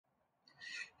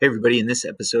Hey everybody, in this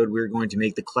episode we're going to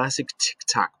make the classic Tic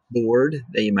Tac board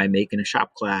that you might make in a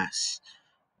shop class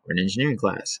or an engineering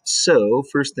class. So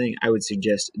first thing I would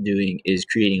suggest doing is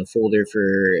creating a folder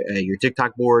for your Tic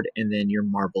Tac board and then your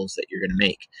marbles that you're going to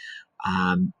make.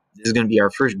 This is going to be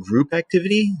our first group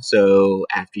activity, so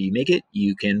after you make it,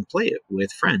 you can play it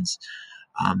with friends.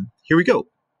 Here we go.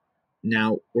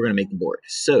 Now we're going to make the board.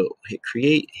 So hit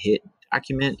create, hit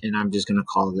document, and I'm just going to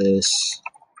call this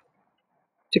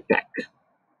Tic Tac.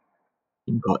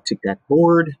 You can call it Tic Tac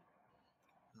board.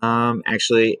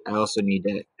 Actually, I also need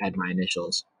to add my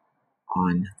initials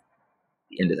on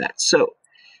the end of that. So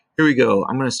here we go.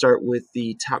 I'm going to start with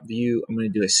the top view. I'm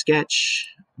going to do a sketch.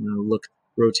 I'm going to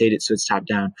rotate it so it's top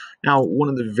down. Now, one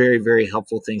of the very, very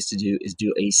helpful things to do is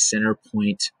do a center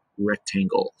point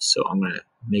rectangle. So I'm going to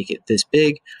make it this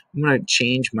big. I'm going to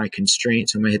change my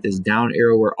constraints. I'm going to hit this down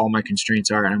arrow where all my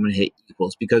constraints are, and I'm going to hit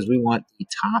equals because we want the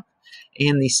top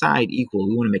and the side equal.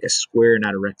 We want to make a square,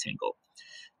 not a rectangle.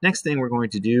 Next thing we're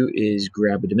going to do is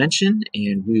grab a dimension,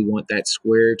 and we want that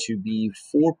square to be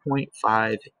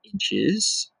 4.5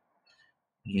 inches.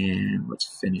 And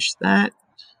let's finish that.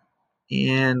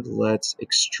 And let's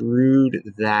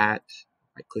extrude that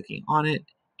by clicking on it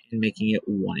and making it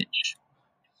 1 inch.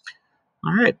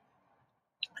 All right.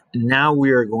 Now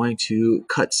we are going to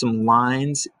cut some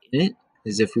lines in it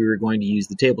as if we were going to use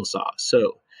the table saw.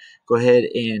 So go ahead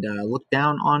and look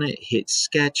down on it, hit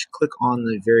sketch, click on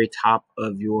the very top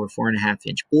of your 4.5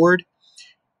 inch board,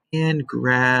 and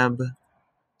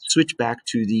switch back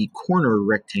to the corner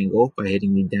rectangle by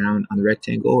hitting the down on the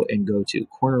rectangle and go to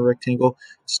corner rectangle.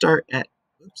 Start at,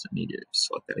 oops, I need to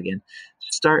select that again.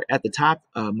 Start at the top.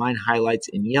 Mine highlights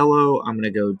in yellow. I'm going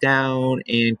to go down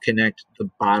and connect the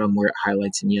bottom where it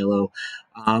highlights in yellow.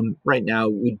 Right now,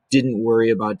 we didn't worry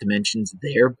about dimensions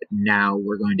there, but now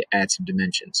we're going to add some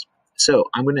dimensions. So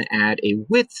I'm going to add a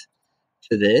width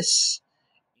to this,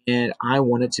 and I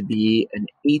want it to be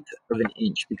 1/8 of an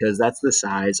inch because that's the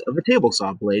size of a table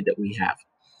saw blade that we have.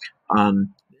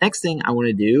 Next thing I want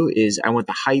to do is I want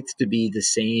the height to be the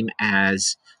same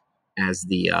as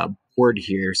the board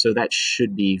here, so that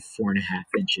should be 4.5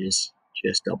 inches.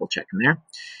 Just double checking there.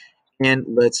 And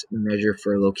let's measure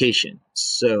for location.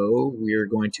 So we're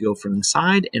going to go from the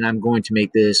side, and I'm going to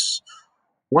make this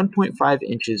 1.5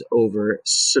 inches over,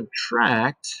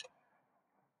 subtract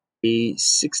a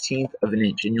 1/16 of an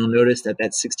inch. And you'll notice that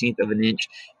that 1/16 of an inch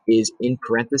is in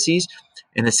parentheses.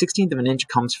 And the 1/16 of an inch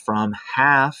comes from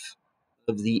half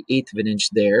of the 1/8 of an inch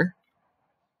there.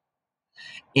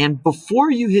 And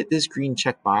before you hit this green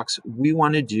checkbox, we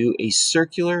want to do a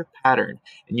circular pattern.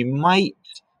 And you might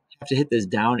have to hit this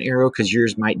down arrow because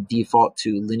yours might default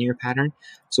to linear pattern.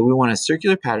 So we want a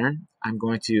circular pattern. I'm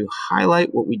going to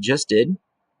highlight what we just did.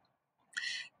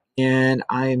 And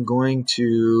I am going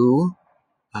to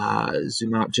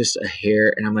zoom out just a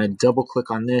hair, and I'm going to double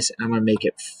click on this, and I'm going to make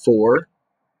it 4.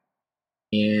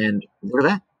 And look at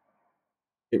that.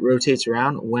 It rotates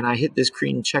around. When I hit this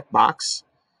green checkbox,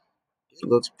 it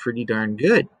looks pretty darn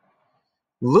good.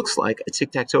 Looks like a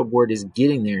tic-tac-toe board is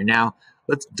getting there. Now,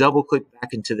 let's double click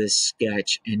back into this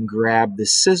sketch and grab the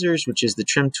scissors, which is the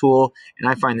trim tool. And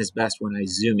I find this best when I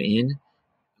zoom in.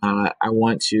 I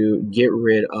want to get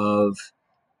rid of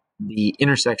the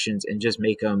intersections and just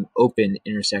make them open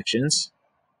intersections.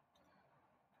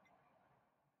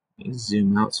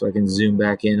 Zoom out so I can zoom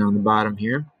back in on the bottom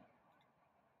here.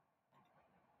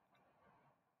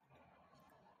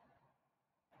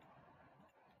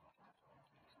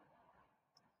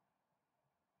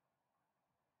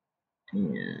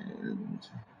 And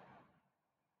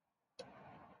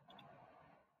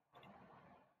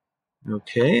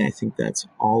okay, I think that's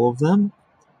all of them.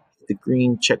 The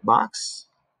green checkbox.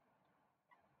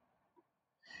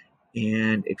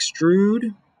 And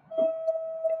extrude.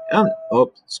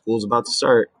 Oh, school's about to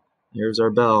start. Here's our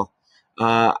bell.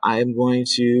 I'm going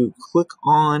to click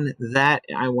on that.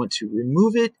 I want to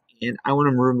remove it, and I want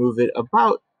to remove it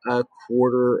about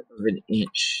 1/4 of an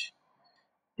inch.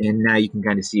 And now you can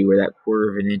kind of see where that 1/4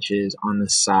 of an inch is on the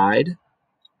side.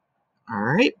 All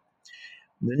right.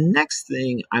 The next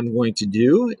thing I'm going to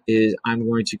do is I'm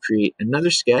going to create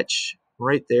another sketch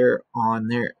right there on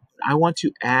there. I want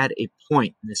to add a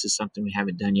point. And this is something we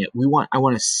haven't done yet. I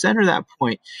want to center that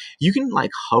point. You can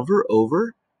like hover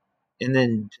over and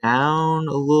then down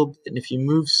a little bit. And if you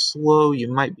move slow,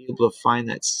 you might be able to find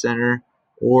that center.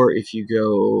 Or if you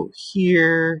go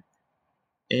here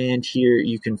and here,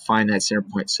 you can find that center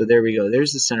point. So there we go.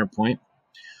 There's the center point.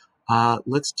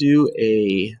 Let's do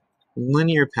a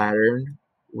linear pattern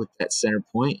with that center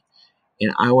point.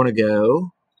 And I want to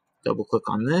go double click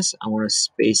on this. I want to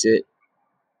space it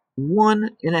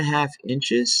 1.5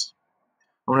 inches.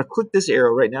 I want to click this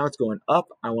arrow. Right now it's going up.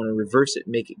 I want to reverse it,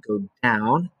 make it go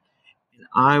down. And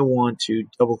I want to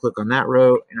double click on that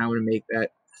row, and I want to make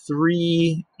that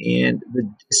 3, and the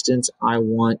distance I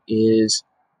want is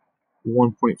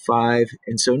 1.5.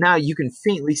 And so now you can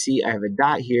faintly see I have a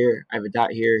dot here, I have a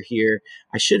dot here, here.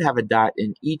 I should have a dot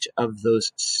in each of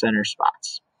those center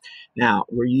spots. Now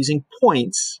we're using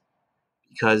points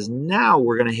because now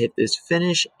we're going to hit this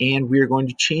finish, and we're going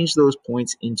to change those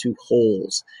points into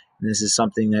holes. And this is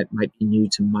something that might be new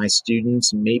to my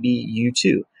students, maybe you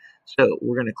too. So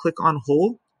we're going to click on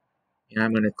hole, and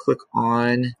I'm going to click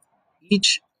on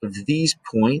each of these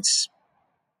points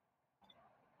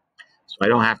so I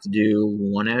don't have to do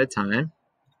one at a time.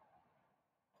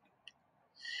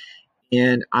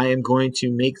 And I am going to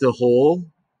make the hole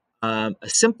a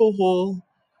simple hole.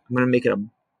 I'm going to make it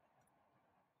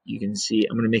you can see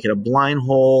I'm going to make it a blind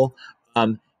hole.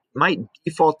 It might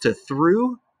default to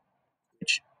through,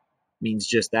 which means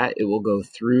just that it will go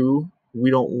through. We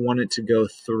don't want it to go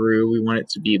through. We want it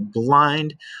to be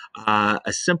blind. A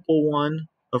simple one,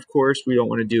 of course. We don't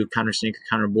want to do a countersink or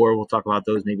counter bore. We'll talk about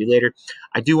those maybe later.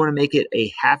 I do want to make it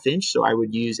a 1/2 inch, so I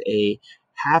would use a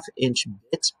 1/2 inch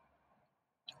bit.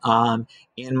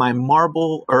 And my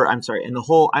marble, or I'm sorry, in the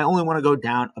hole, I only want to go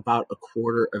down about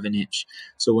 1/4 of an inch.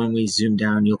 So when we zoom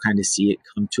down, you'll kind of see it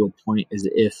come to a point as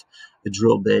if the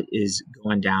drill bit is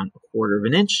going down 1/4 of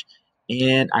an inch.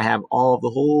 And I have all of the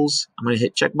holes. I'm going to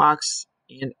hit checkbox,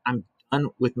 and I'm done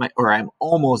with my, or I'm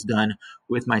almost done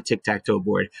with my tic-tac-toe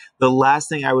board. The last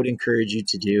thing I would encourage you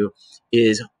to do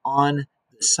is on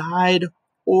the side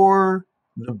or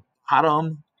the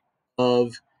bottom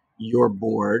of your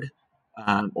board,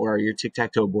 or your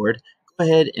tic-tac-toe board, go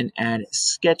ahead and add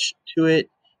sketch to it,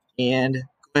 and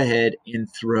go ahead and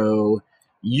throw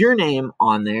your name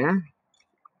on there,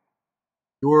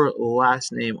 your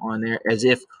last name on there, as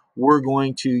if we're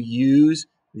going to use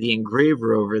the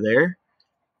engraver over there.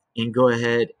 And go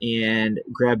ahead and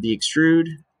grab the extrude,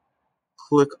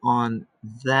 click on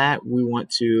that. We want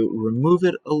to remove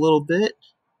it a little bit.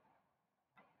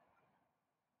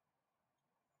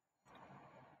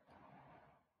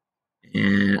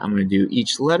 And I'm going to do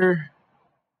each letter.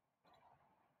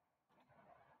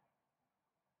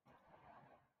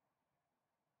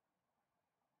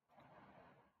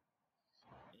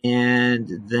 And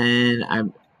then I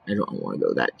don't want to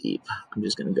go that deep. I'm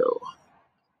just going to go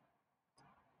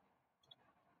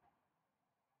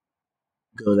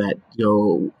go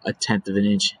 1/10 of an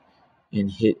inch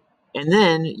and hit. And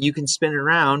then you can spin it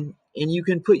around, and you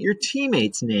can put your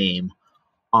teammate's name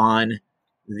on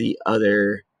the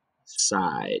other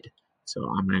side. So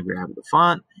I'm going to grab the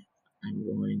font. I'm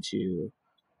going to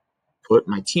put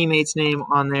my teammate's name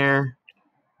on there.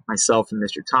 Myself and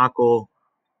Mr. Tockle,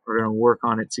 we're going to work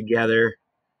on it together.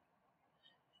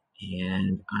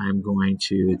 And I'm going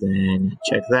to then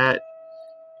check that,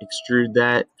 extrude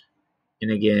that,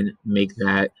 and again, make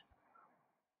that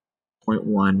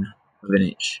 0.1 of an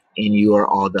inch. And you are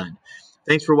all done.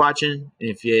 Thanks for watching. And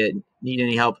if you need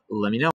any help, let me know.